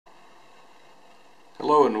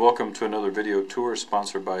Hello and welcome to another video tour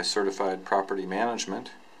sponsored by Certified Property Management.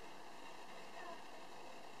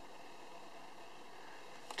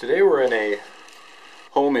 Today we're in a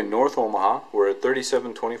home in North Omaha. We're at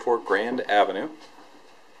 3724 Grand Avenue.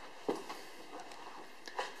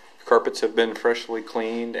 Carpets have been freshly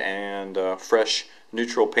cleaned and fresh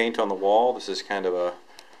neutral paint on the wall. This is kind of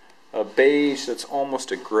a beige that's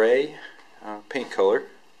almost a gray paint color.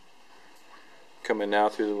 Coming now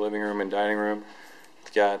through the living room and dining room.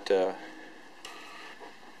 We've got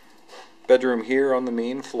bedroom here on the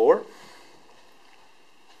main floor.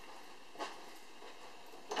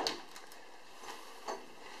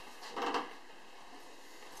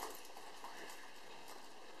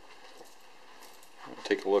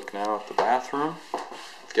 Take a look now at the bathroom.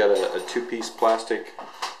 We've got a two-piece plastic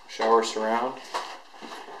shower surround,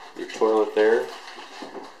 your toilet there,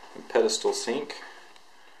 and pedestal sink,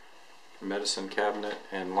 medicine cabinet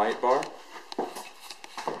and light bar.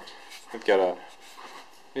 We've got a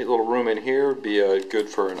neat little room in here. Would be good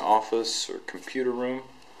for an office or computer room,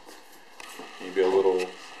 maybe a little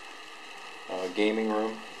gaming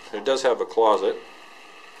room. It does have a closet.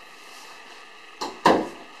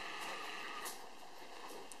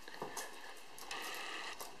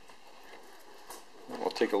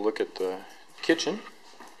 We'll take a look at the kitchen.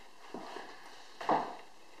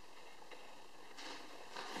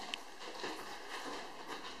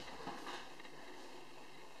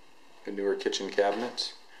 The newer kitchen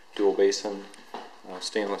cabinets, dual basin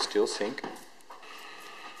stainless steel sink.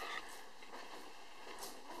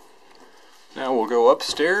 Now we'll go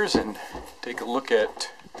upstairs and take a look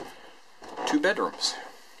at two bedrooms.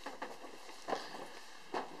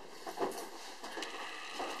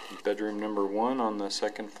 Bedroom number 1 on the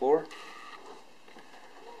second floor.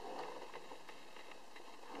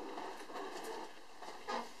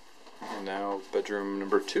 And now bedroom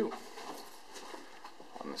number 2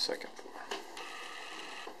 on the second floor.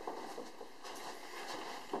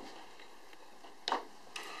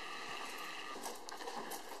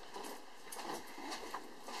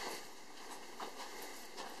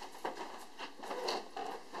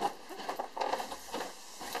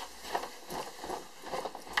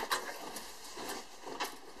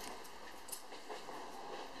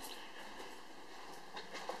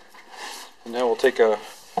 Now we'll take a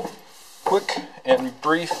quick and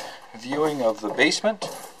brief viewing of the basement,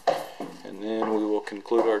 and then we will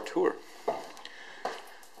conclude our tour.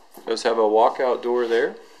 It does have a walkout door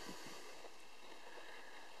there.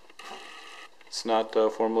 It's not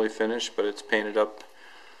formally finished, but it's painted up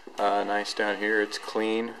nice down here. It's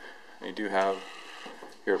clean. You do have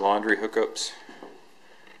your laundry hookups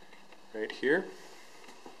right here.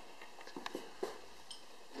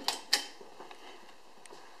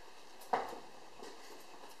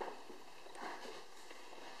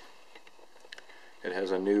 It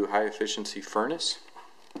has a new high-efficiency furnace.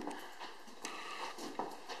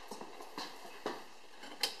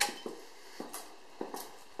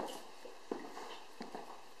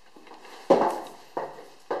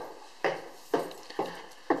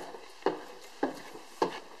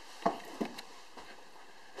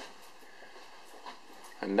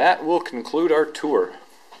 And that will conclude our tour.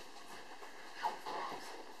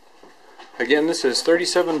 Again, this is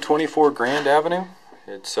 3724 Grand Avenue.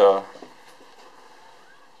 It's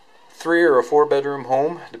 3 or a 4 bedroom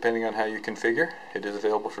home, depending on how you configure. It is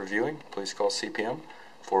available for viewing. Please call CPM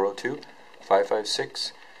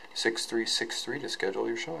 402-556-6363 to schedule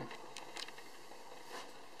your showing.